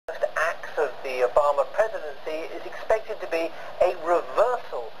Obama presidency is expected to be a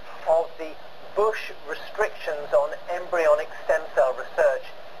reversal of the Bush restrictions on embryonic stem cell research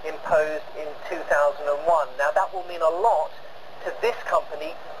imposed in 2001. Now that will mean a lot to this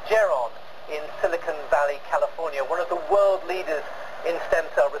company, Geron, in Silicon Valley, California, one of the world leaders in stem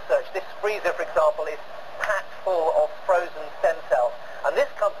cell research. This freezer, for example, is packed full of frozen stem cells. And this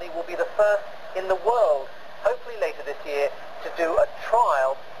company will be the first in the world, hopefully later this year, to do a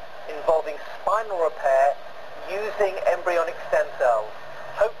trial involving spinal repair using embryonic stem cells,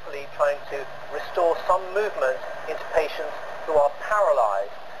 hopefully trying to restore some movement into patients who are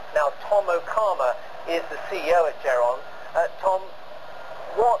paralyzed. Now, Tom Okama is the CEO at Geron. Tom,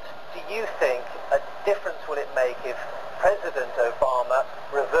 what do you think a difference will it make if President Obama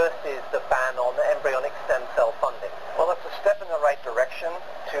reverses the ban on embryonic stem cell funding? Well, it's a step in the right direction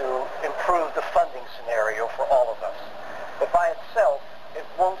to improve the funding scenario for all of us. But by itself, it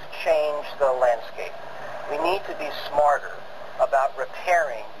won't change the landscape. We need to be smarter about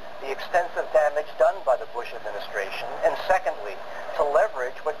repairing the extensive damage done by the Bush administration, and secondly, to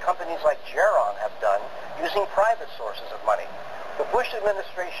leverage what companies like Geron have done using private sources of money. The Bush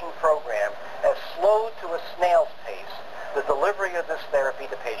administration program has slowed to a snail's pace the delivery of this therapy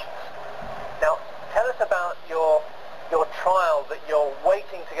to patients. Now, tell us about your trial that you're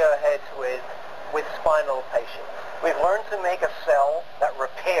waiting to go ahead with spinal patients. We've learned to make a cell that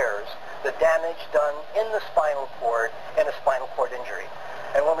repairs the damage done in the spinal cord in a spinal cord injury.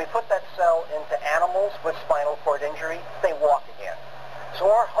 And when we put that cell into animals with spinal cord injury, they walk again. So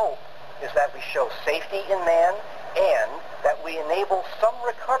our hope is that we show safety in man and that we enable some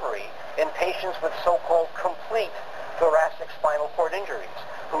recovery in patients with so-called complete thoracic spinal cord injuries,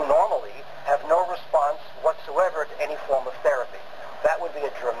 who normally have no response whatsoever to any form of therapy. That would be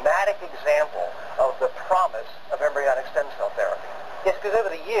a dramatic example of the promise of embryonic stem cell therapy. Yes, because over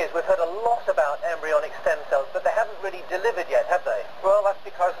the years we've heard a lot about embryonic stem cells, but they haven't really delivered yet, have they? Well, that's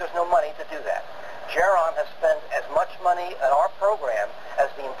because there's no money to do that. Geron has spent as much money in our program as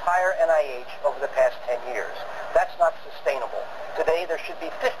the entire NIH over the past 10 years. That's not sustainable. Today there should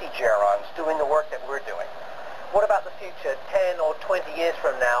be 50 Gerons doing the work that we're doing. What about the future, 10 or 20 years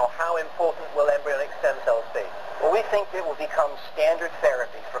from now? How important will embryonic stem cells be? Well, we think it will become standard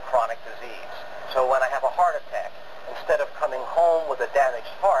therapy for chronic disease. So when I have a heart attack, instead of coming home with a damaged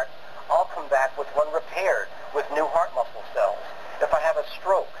heart, I'll come back with one repaired with new heart muscle cells. If I have a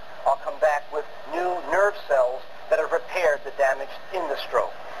stroke, I'll come back with new nerve cells that have repaired the damage in the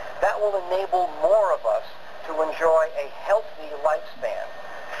stroke. That will enable more of us to enjoy a healthy lifespan,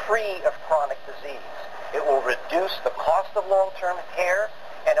 free of chronic disease. It will reduce the cost of long-term care,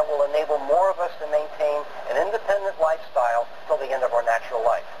 and it will enable more of us to maintain an independent lifestyle till the end of our natural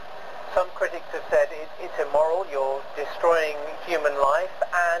life. Some critics have said it's immoral, you're destroying human life,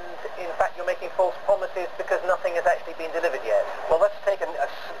 and in fact you're making false promises because nothing has actually been delivered yet. Well, let's take a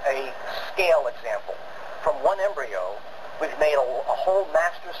scale example. From one embryo, we've made a whole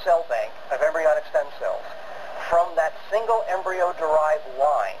master cell bank of embryonic stem cells. From that single embryo-derived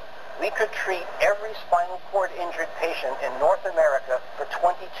line, we could treat every spinal cord injured patient in North America for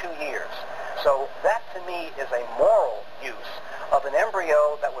 22 years. So that to me is a moral use of an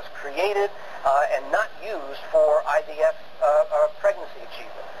embryo that was created and not used for IVF pregnancy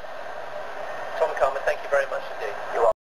achievement. Tom Okama, thank you very much indeed. You're welcome.